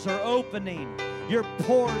pores are opening. Your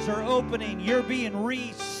pores are opening. You're being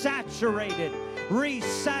resaturated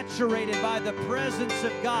by the presence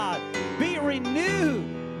of God. Be renewed.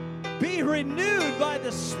 Be renewed by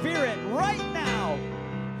the Spirit right now.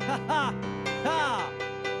 Ha, ha, ha,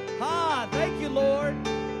 ha. Thank you, Lord.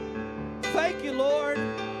 Thank you, Lord.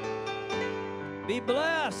 Be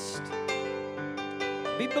blessed.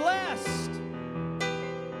 Be blessed.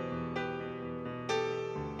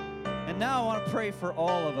 And now I want to pray for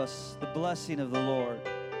all of us, the blessing of the Lord.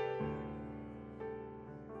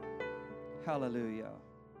 Hallelujah.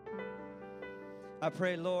 I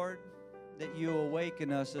pray, Lord, that you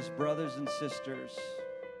awaken us as brothers and sisters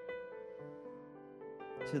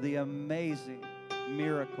to the amazing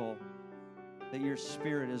miracle that your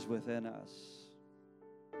Spirit is within us.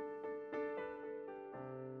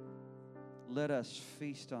 Let us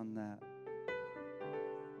feast on that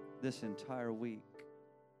this entire week.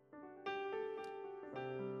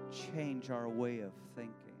 Change our way of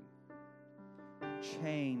thinking.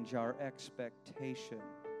 Change our expectation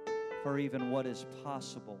for even what is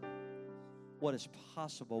possible what is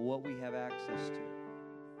possible, what we have access to.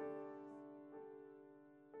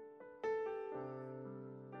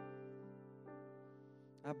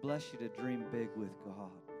 I bless you to dream big with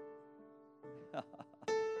God.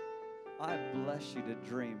 I bless you to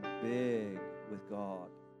dream big with God.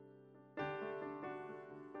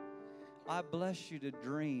 I bless you to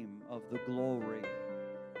dream of the glory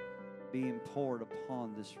being poured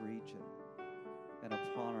upon this region and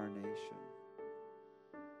upon our nation.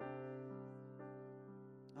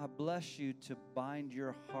 I bless you to bind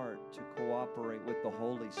your heart to cooperate with the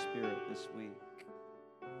Holy Spirit this week.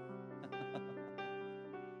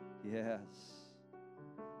 Yes.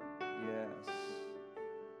 Yes.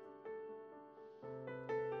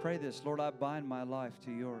 Pray this, Lord, I bind my life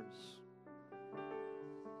to yours.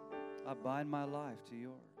 I bind my life to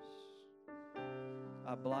yours.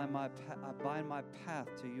 I bind my path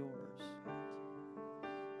to yours.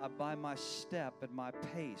 I bind my step and my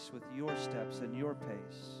pace with your steps and your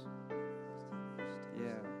pace.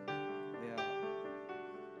 Yeah.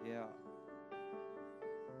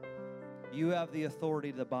 You have the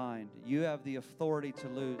authority to bind. You have the authority to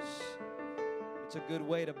loose. It's a good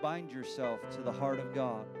way to bind yourself to the heart of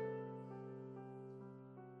God.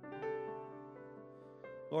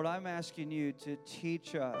 Lord, I'm asking you to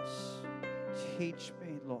teach us. Teach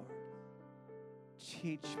me, Lord.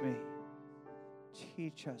 Teach me.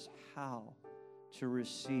 Teach us how to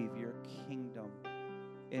receive your kingdom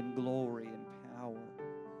in glory and power.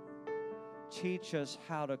 Teach us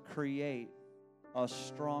how to create a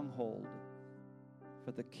stronghold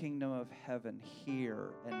for the kingdom of heaven here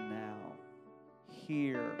and now.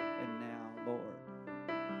 Here and now, Lord.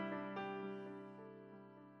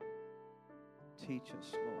 Teach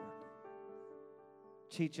us, Lord.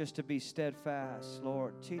 Teach us to be steadfast,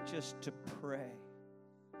 Lord. Teach us to pray.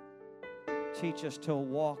 Teach us to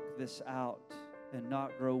walk this out and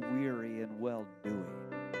not grow weary in well-doing.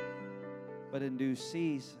 But in due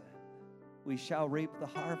season, we shall reap the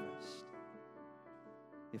harvest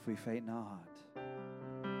if we faint not.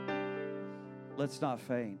 Let's not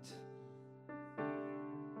faint.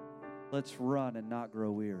 Let's run and not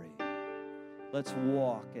grow weary. Let's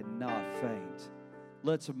walk and not faint.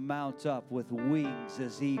 Let's mount up with wings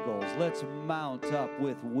as eagles. Let's mount up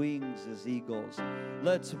with wings as eagles.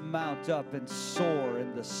 Let's mount up and soar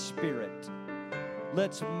in the Spirit.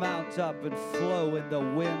 Let's mount up and flow in the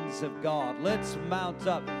winds of God. Let's mount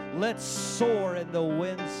up. Let's soar in the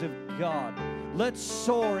winds of God. Let's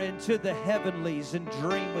soar into the heavenlies and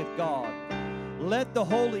dream with God. Let the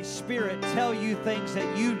Holy Spirit tell you things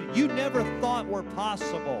that you never thought were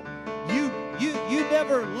possible. You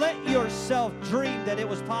never let yourself dream that it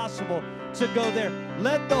was possible to go there.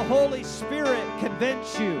 Let the Holy Spirit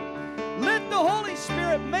convince you. Let the Holy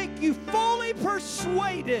Spirit make you fully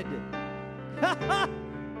persuaded.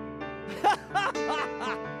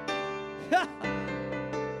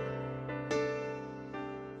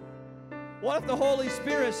 What if the Holy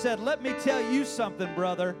Spirit said, let me tell you something,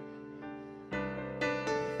 brother?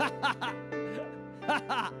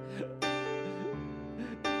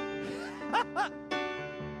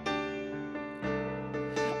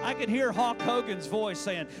 I can hear Hulk Hogan's voice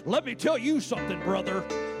saying, let me tell you something, brother.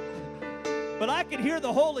 But I can hear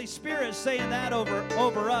the Holy Spirit saying that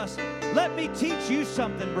over us. Let me teach you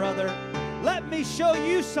something, brother. Let me show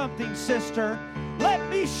you something, sister. Let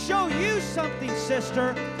me show you something,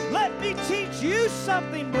 sister. Let me teach you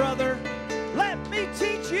something, brother. Let me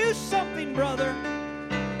teach you something, brother.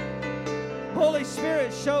 Holy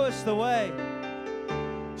Spirit, show us the way.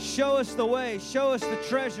 Show us the way. Show us the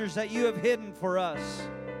treasures that you have hidden for us.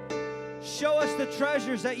 Show us the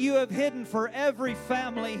treasures that you have hidden for every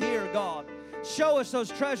family here, God. Show us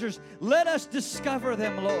those treasures. Let us discover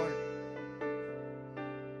them, Lord.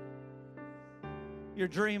 Your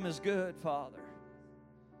dream is good, Father.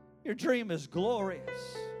 Your dream is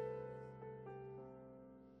glorious.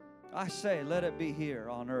 I say, let it be here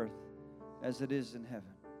on earth as it is in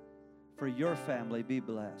heaven. For your family, be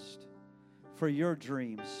blessed. For your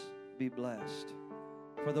dreams, be blessed.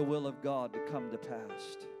 For the will of God to come to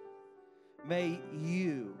pass. May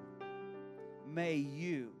you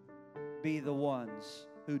be the ones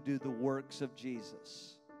who do the works of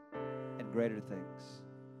Jesus and greater things.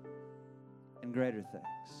 And greater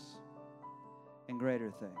things. And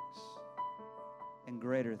greater things. And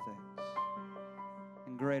greater things.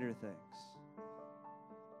 And greater things.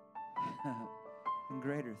 And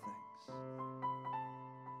greater things.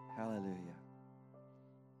 Hallelujah.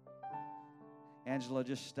 Angela,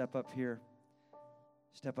 just step up here.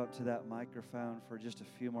 Step up to that microphone for just a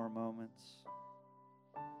few more moments.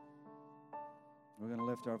 We're going to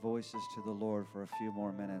lift our voices to the Lord for a few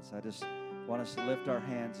more minutes. I just want us to lift our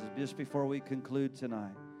hands just before we conclude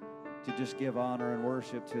tonight to just give honor and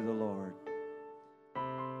worship to the Lord.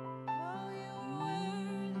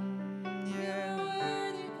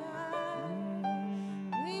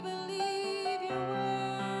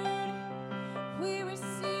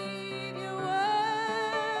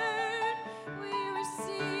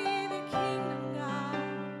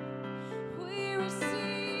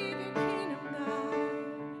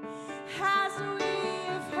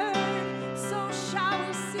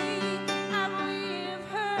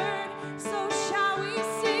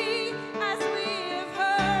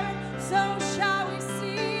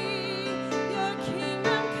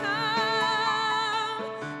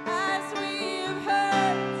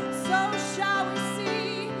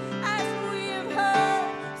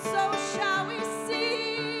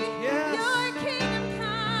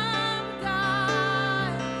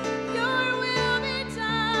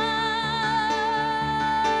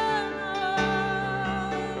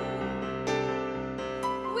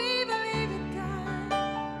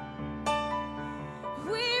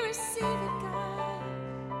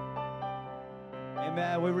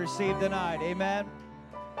 Amen. We receive tonight. Amen.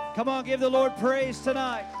 Come on, give the Lord praise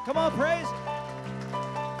tonight. Come on, praise.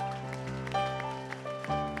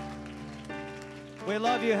 We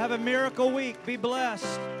love you. Have a miracle week. Be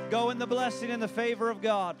blessed. Go in the blessing and the favor of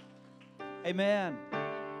God. Amen.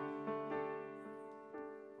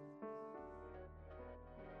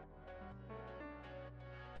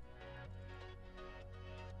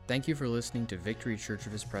 Thank you for listening to Victory Church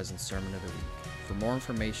of His Presence Sermon of the Week. For more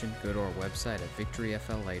information, go to our website at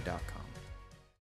victoryfla.com.